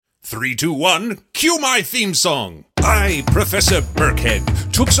3, 2, 1, cue my theme song. I, Professor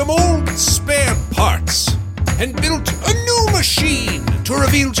Burkhead, took some old spare parts and built a new machine to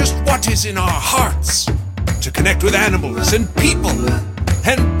reveal just what is in our hearts, to connect with animals and people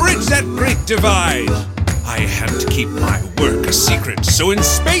and bridge that great divide. I had to keep my work a secret, so in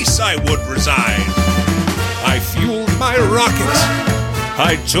space I would reside. I fueled my rocket,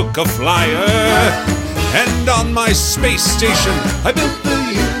 I took a flyer, and on my space station I built the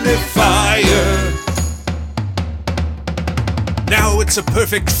unifier. Now it's a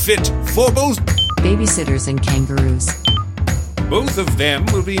perfect fit for both babysitters and kangaroos. Both of them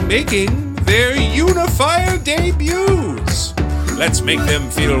will be making their unifier debuts. Let's make them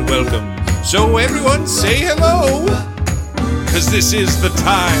feel welcome. So everyone say hello, 'cause this is the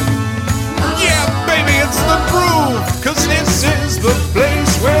time. Yeah, baby, it's the groove, 'cause this is the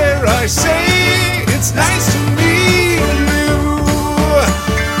place where I say it's nice to meet you.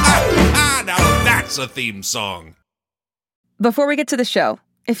 Now that's a theme song. Before we get to the show,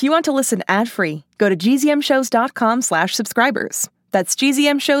 if you want to listen ad-free, go to gzmshows.com/subscribers. That's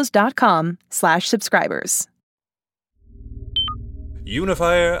gzmshows.com/subscribers.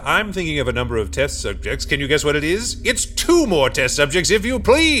 Unifier, I'm thinking of a number of test subjects. Can you guess what it is? It's 2 more test subjects, if you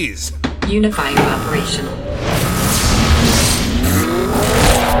please. Unifying operational.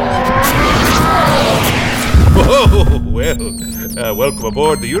 Whoa, well, welcome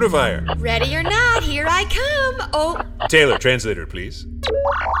aboard the Unifier. Ready or not, here I come. Oh. Taylor, translator, please.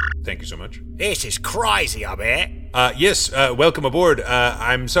 Thank you so much. This is crazy, I bet. Yes, welcome aboard.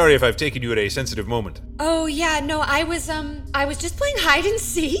 I'm sorry if I've taken you at a sensitive moment. Oh, yeah, no, I was just playing hide and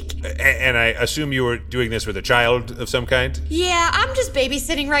seek. And I assume you were doing this with a child of some kind? Yeah, I'm just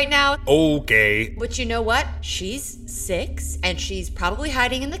babysitting right now. Okay. But you know what? She's 6, and she's probably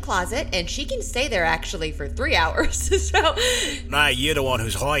hiding in the closet, and she can stay there, actually, for 3 hours, so... Nah, you're the one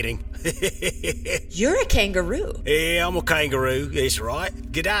who's hiding. You're a kangaroo. Yeah, I'm a kangaroo, that's right.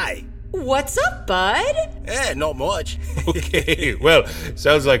 G'day. What's up, bud? Not much. Okay, well,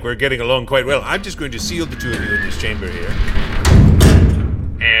 sounds like we're getting along quite well. I'm just going to seal the 2 of you in this chamber here.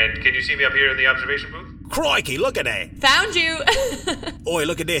 And can you see me up here in the observation booth? Crikey, look at that. Found you. Oi,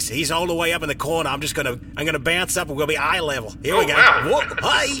 look at this. He's all the way up in the corner. I'm gonna bounce up. We're gonna be eye level. Here we go. Wow. Whoa,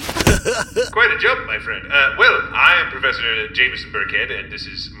 hey. Quite a jump, my friend. Well, I am Professor Jameson Burkhead, and this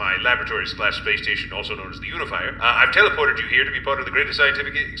is my laboratory/space station, also known as the Unifier. I've teleported you here to be part of the greatest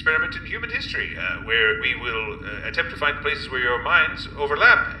scientific experiment in human history, where we will attempt to find the places where your minds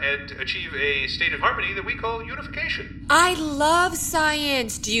overlap and achieve a state of harmony that we call unification. I love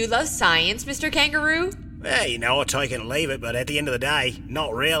science. Do you love science, Mr. Kangaroo? Well, you know, I take it and leave it, but at the end of the day,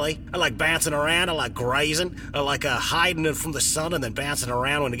 not really. I like bouncing around, I like grazing, I like hiding it from the sun and then bouncing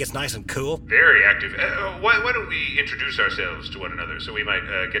around when it gets nice and cool. Very active. Why don't we introduce ourselves to one another so we might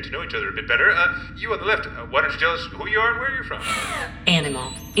get to know each other a bit better? You on the left, why don't you tell us who you are and where you're from?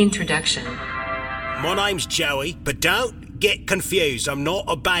 Animal. Introduction. My name's Joey, but don't get confused, I'm not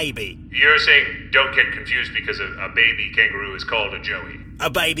a baby. You're saying don't get confused because a baby kangaroo is called a Joey. A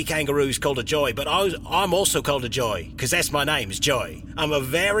baby kangaroo is called a Joey, but I'm also called a Joey, because that's my name, is Joey. I'm a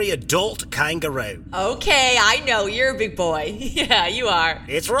very adult kangaroo. Okay, I know, you're a big boy. Yeah, you are.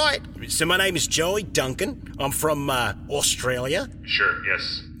 It's right. So my name is Joey Duncan. I'm from Australia. Sure,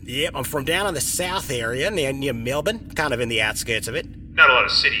 yes. Yep, I'm from down in the south area, near Melbourne, kind of in the outskirts of it. Not a lot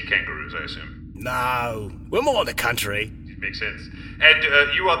of city kangaroos, I assume. No, we're more in the country. Makes sense. And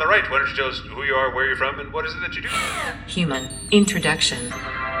you on the right, why don't you tell us who you are, where you're from, and what is it that you do? Human. Introduction.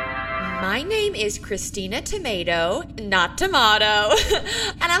 My name is Christina Tomato, not Tomato,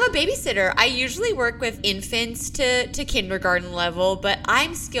 and I'm a babysitter. I usually work with infants to kindergarten level, but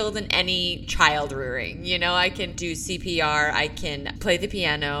I'm skilled in any child rearing. You know, I can do CPR, I can play the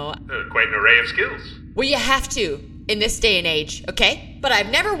piano. Quite an array of skills. Well, you have to in this day and age, okay? But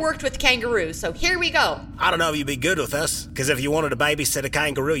I've never worked with kangaroos, so here we go. I don't know if you'd be good with us, because if you wanted to babysit a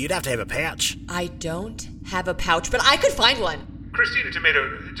kangaroo, you'd have to have a pouch. I don't have a pouch, but I could find one. Christina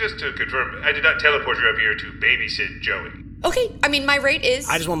Tomato, just to confirm, I did not teleport you up here to babysit Joey. Okay, I mean, my rate is...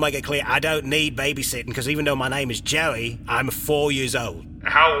 I just want to make it clear, I don't need babysitting, because even though my name is Joey, I'm 4 years old.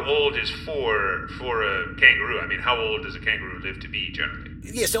 How old is 4 for a kangaroo? I mean, how old does a kangaroo live to be, generally?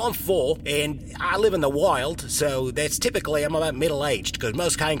 Yeah, so I'm 4, and I live in the wild, so that's typically, I'm about middle-aged, because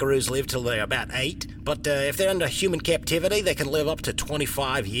most kangaroos live till they're about 8, but if they're under human captivity, they can live up to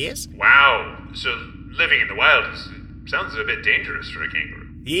 25 years. Wow, so living in the wild sounds a bit dangerous for a kangaroo.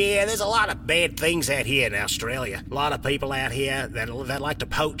 Yeah, there's a lot of bad things out here in Australia. A lot of people out here that like to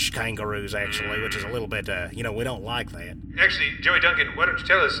poach kangaroos, actually, which is a little bit, we don't like that. Actually, Joey Duncan, why don't you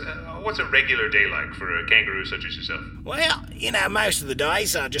tell us, what's a regular day like for a kangaroo such as yourself? Well, most of the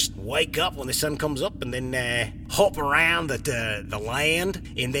days I just wake up when the sun comes up and then hop around at the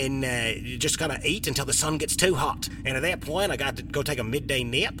land and then just kind of eat until the sun gets too hot. And at that point, I got to go take a midday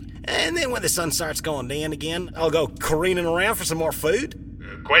nap. And then when the sun starts going down again, I'll go careening around for some more food.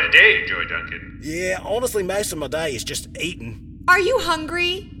 Quite a day, Joey Duncan. Yeah, honestly, most of my day is just eating. Are you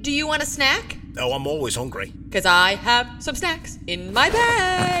hungry? Do you want a snack? Oh, I'm always hungry. Because I have some snacks in my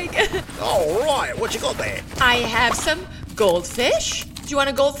bag. All right, what you got there? I have some goldfish. Do you want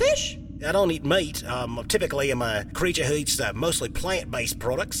a goldfish? I don't eat meat. Typically, I'm a creature who eats mostly plant-based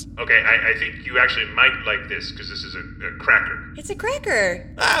products. Okay, I think you actually might like this, because this is a cracker. It's a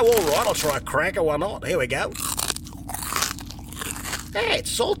cracker. Oh, all right, I'll try a cracker, why not? Here we go. Hey,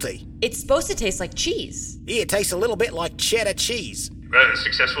 it's salty. It's supposed to taste like cheese. Yeah, it tastes a little bit like cheddar cheese.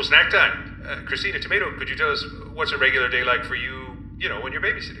 Successful snack time. Christina Tomato, could you tell us what's a regular day like for you, when you're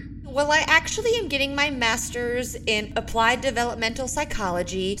babysitting? Well, I actually am getting my master's in applied developmental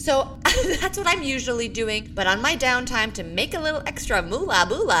psychology, so that's what I'm usually doing. But on my downtime, to make a little extra moolah,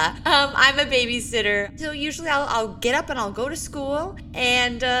 I'm a babysitter. So usually I'll get up and I'll go to school,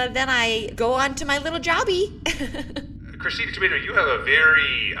 and then I go on to my little jobby. Christina Tomato, you have a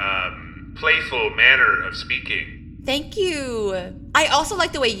very playful manner of speaking. Thank you. I also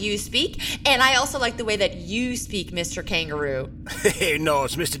like the way you speak, and I also like the way that you speak, Mr. Kangaroo. No,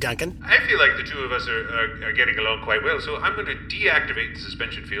 it's Mr. Duncan. I feel like the two of us are getting along quite well, so I'm going to deactivate the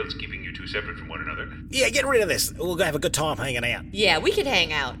suspension fields, keeping you two separate from one another. Yeah, get rid of this. We'll go have a good time hanging out. Yeah, we could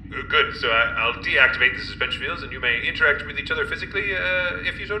hang out. Good, so I'll deactivate the suspension fields, and you may interact with each other physically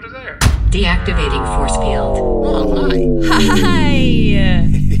if you so desire. Deactivating force field. Oh, hi. Hi.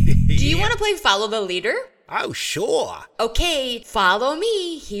 Do you want to play Follow the Leader? Oh, sure. Okay, follow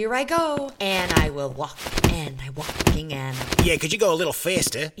me. Here I go. And I will walk, and I'm walking, and... Yeah, could you go a little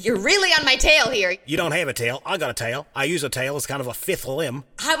faster? You're really on my tail here. You don't have a tail. I got a tail. I use a tail as kind of a fifth limb.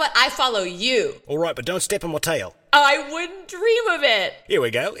 How about I follow you? All right, but don't step on my tail. I wouldn't dream of it. Here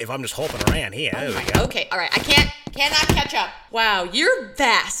we go. If I'm just hopping around here, there we go. Okay, all right. I cannot catch up. Wow, you're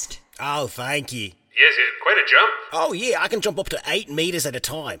vast. Oh, thank you. Yes, quite a jump. Oh, yeah, I can jump up to 8 meters at a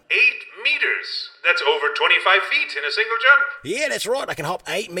time. 8 meters. That's over 25 feet in a single jump. Yeah, that's right. I can hop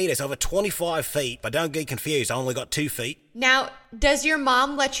 8 meters over 25 feet, but don't get confused. I only got 2 feet. Now, does your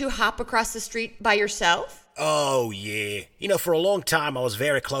mom let you hop across the street by yourself? Oh, yeah. For a long time, I was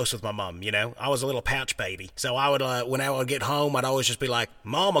very close with my mum, I was a little pouch baby. So I would, when I would get home, I'd always just be like,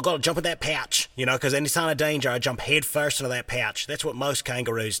 Mom, I gotta jump in that pouch. Because any sign of danger, I jump head first into that pouch. That's what most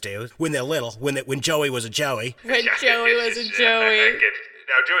kangaroos do when they're little, when Joey was a Joey. When Joey was a Joey. I get it.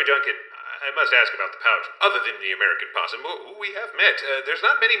 Now, Joey Duncan, I must ask about the pouch. Other than the American possum, who we have met, there's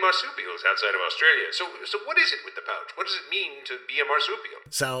not many marsupials outside of Australia. So what is it with the pouch? What does it mean to be a marsupial?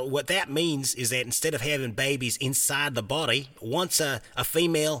 So what that means is that instead of having babies inside the body, once a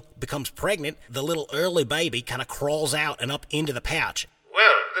female becomes pregnant, the little early baby kind of crawls out and up into the pouch.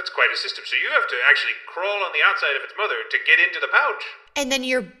 Well, that's quite a system. So you have to actually crawl on the outside of its mother to get into the pouch. And then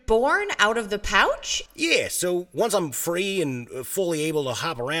you're born out of the pouch? Yeah, so once I'm free and fully able to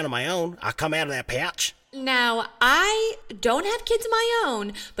hop around on my own, I come out of that pouch. Now, I don't have kids of my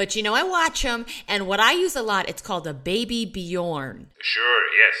own, but I watch them, and what I use a lot, it's called a baby Bjorn. Sure,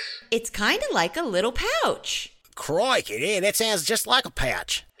 yes. It's kind of like a little pouch. Crikey, yeah, that sounds just like a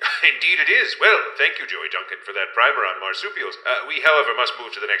pouch. Indeed it is. Well, thank you, Joey Duncan, for that primer on marsupials. We, however, must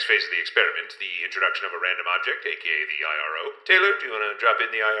move to the next phase of the experiment, the introduction of a random object, aka the IRO. Taylor, do you want to drop in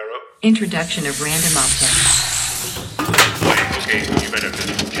the IRO? Introduction of random objects. Okay, you better have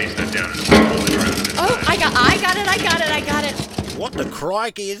to chase that down and roll it around. Oh, I got it. What the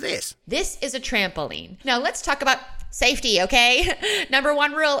crikey is this? This is a trampoline. Now, let's talk about safety, okay? Number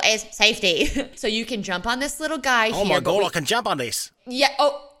 1 rule is safety. So you can jump on this little guy here. Oh my God, I can jump on this. Yeah,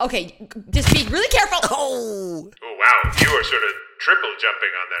 okay. Just be really careful. Oh, wow, you are sort of triple jumping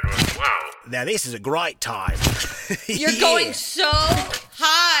on that one. Wow. Now this is a great time. You're going so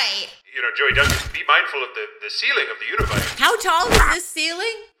high. Joey Duncan, be mindful of the ceiling of the universe. How tall is this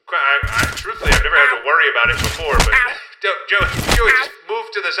ceiling? Truthfully, I've never had to worry about it before, but Joey, just move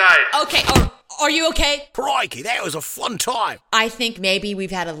to the side. Okay, are you okay? Crikey, that was a fun time. I think maybe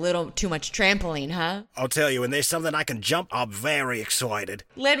we've had a little too much trampoline, huh? I'll tell you, when there's something I can jump, I'm very excited.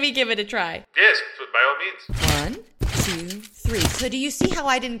 Let me give it a try. Yes, by all means. 1, 2, 3. So do you see how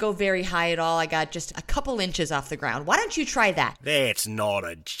I didn't go very high at all? I got just a couple inches off the ground. Why don't you try that? That's not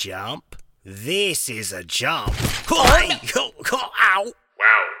a jump. This is a jump. Ow!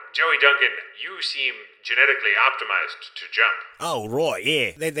 Wow, Joey Duncan, you seem genetically optimized to jump. Oh, right,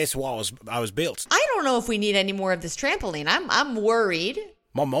 yeah. That's why I was built. I don't know if we need any more of this trampoline. I'm worried.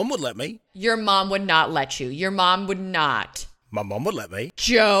 My mom would let me. Your mom would not let you. Your mom would not. My mom would let me.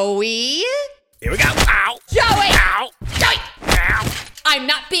 Joey? Here we go. Ow! Joey! Ow! Joey! Ow! I'm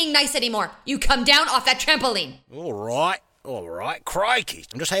not being nice anymore. You come down off that trampoline. All right. Crikey.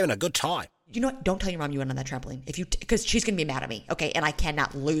 I'm just having a good time. You know what? Don't tell your mom you went on that trampoline. Because she's going to be mad at me, okay? And I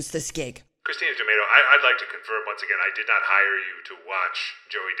cannot lose this gig. Christina Tomato, I'd like to confirm once again, I did not hire you to watch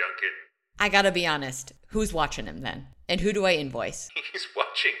Joey Duncan. I gotta be honest. Who's watching him then? And who do I invoice? He's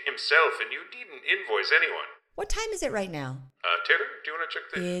watching himself, and you needn't invoice anyone. What time is it right now? Taylor, do you want to check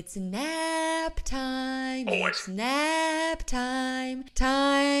the... It's nap time. Oh, It's nap time.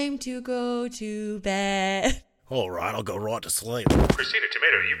 Time to go to bed. All right, I'll go right to sleep. Christina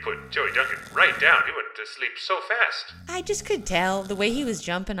Tomato, you put Joey Duncan right down. He went to sleep so fast. I just could tell the way he was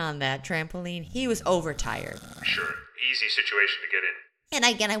jumping on that trampoline, he was overtired. Sure, easy situation to get in. And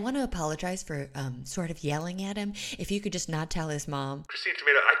again, I want to apologize for sort of yelling at him. If you could just not tell his mom. Christina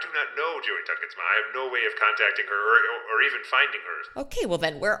Tomato, I do not know Joey Duncan's mom. I have no way of contacting her or even finding her. Okay, well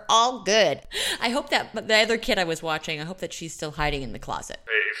then we're all good. I hope that the other kid I was watching, I hope that she's still hiding in the closet.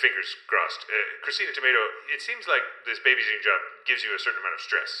 Fingers crossed. Christina Tomato, it seems like this babysitting job gives you a certain amount of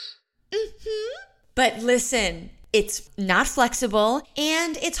stress. But listen, it's not flexible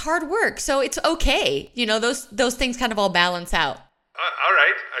and it's hard work, so it's okay. You know, those things kind of all balance out. All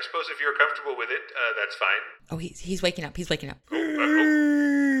right. I suppose if you're comfortable with it, that's fine. Oh, he's waking up. He's waking up. Oh.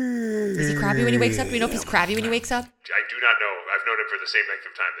 Is he crabby when he wakes up? Do we know if he's crabby when he wakes up? I do not know. I've known him for the same length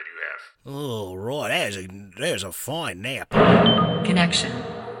of time that you have. All right, there's a fine nap. Connection.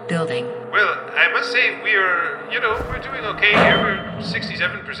 Building. Well, I must say we're doing okay here. We're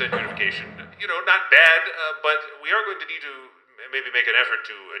 67% unification. Not bad, but we are going to need to maybe make an effort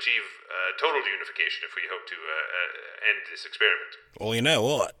to achieve total unification if we hope to end this experiment. Well, you know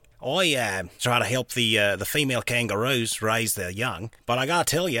what? I try to help the female kangaroos raise their young, but I gotta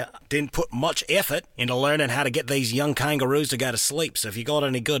tell you, didn't put much effort into learning how to get these young kangaroos to go to sleep. So if you got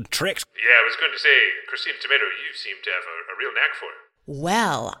any good tricks... Yeah, I was going to say, Christina Tomato, you seem to have a real knack for it.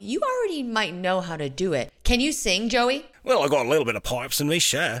 Well, you already might know how to do it. Can you sing, Joey? Well, I got a little bit of pipes in me,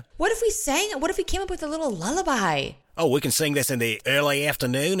 sure. What if we sang? What if we came up with a little lullaby? Oh, we can sing this in the early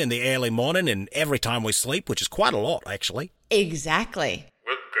afternoon, in the early morning, and every time we sleep, which is quite a lot, actually. Exactly.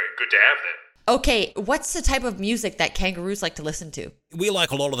 Well, good to have that. Okay, what's the type of music that kangaroos like to listen to? We like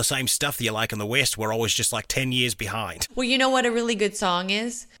a lot of the same stuff that you like in the West. We're always just like 10 years behind. Well, you know what a really good song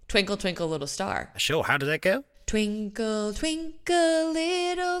is? Twinkle, Twinkle, Little Star. Sure, how did that go? Twinkle, twinkle,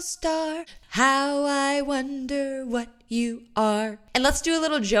 little star, how I wonder what you are. And let's do a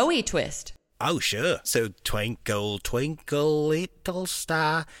little Joey twist. Oh, sure. So, twinkle, twinkle, little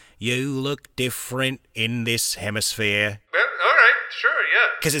star, you look different in this hemisphere. Well, all right, sure, yeah.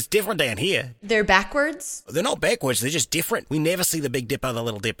 Because it's different down here. They're backwards? They're not backwards, they're just different. We never see the Big Dipper, the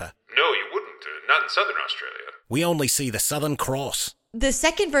Little Dipper. No, you wouldn't. Not in southern Australia. We only see the Southern Cross. The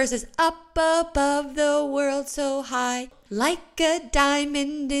second verse is up above the world so high, like a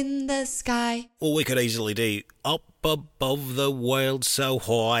diamond in the sky. Or we could easily do up above the world so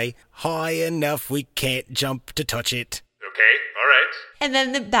high, high enough we can't jump to touch it. Okay, all right. And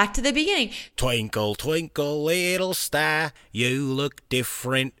then back to the beginning. Twinkle, twinkle, little star, you look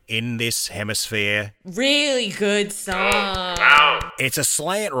different in this hemisphere. Really good song. Wow. It's a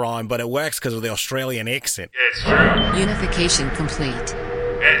slant rhyme, but it works because of the Australian accent. It's true. Unification complete.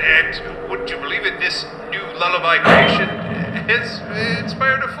 And would you believe it, this new lullaby creation has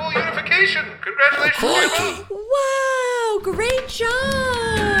inspired a full unification. Congratulations, Crikey! Wow, great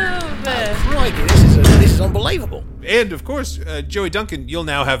job. Crikey, this is unbelievable. And, of course, Joey Duncan, you'll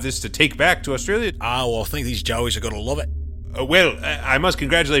now have this to take back to Australia. Oh, well, I think these Joeys are going to love it. Well, I must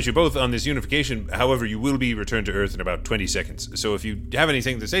congratulate you both on this unification. However, you will be returned to Earth in about 20 seconds. So if you have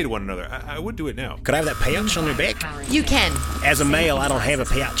anything to say to one another, I would do it now. Could I have that pouch on your back? You can. As a male, I don't have a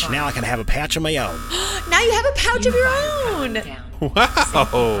pouch. Now I can have a pouch of my own. Now you have a pouch of your own.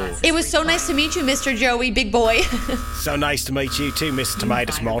 Wow. It was so nice to meet you, Mr. Joey, big boy. So nice to meet you too, Mr.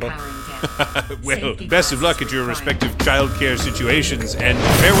 Tomatoes Model. Well, best of luck at your respective childcare situations, and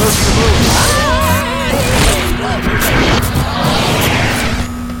farewell to you both.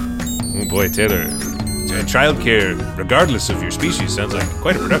 Oh boy, Taylor. Childcare, regardless of your species, sounds like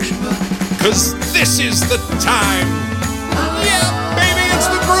quite a production. 'Cause this is the time. Yeah, baby, it's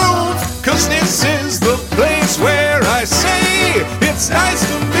the groove. 'Cause this is the place where I say it's nice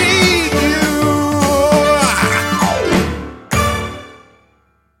to meet you.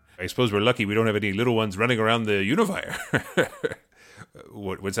 I suppose we're lucky we don't have any little ones running around the unifier.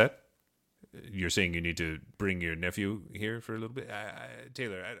 What's that? You're saying you need to bring your nephew here for a little bit?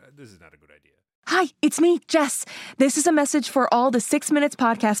 Taylor, this is not a good idea. Hi, it's me, Jess. This is a message for all the 6 Minutes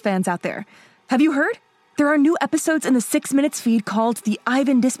podcast fans out there. Have you heard? There are new episodes in the 6 Minutes feed called the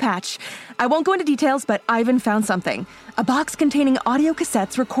Ivan Dispatch. I won't go into details, but Ivan found something. A box containing audio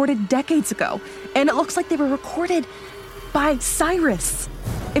cassettes recorded decades ago. And it looks like they were recorded by Cyrus.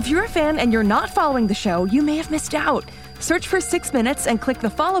 If you're a fan and you're not following the show, you may have missed out. Search for 6 Minutes and click the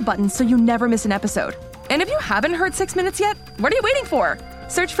follow button so you never miss an episode. And if you haven't heard 6 Minutes yet, what are you waiting for?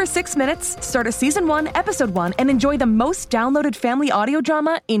 Search for 6 Minutes, start a Season 1, Episode 1, and enjoy the most downloaded family audio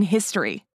drama in history.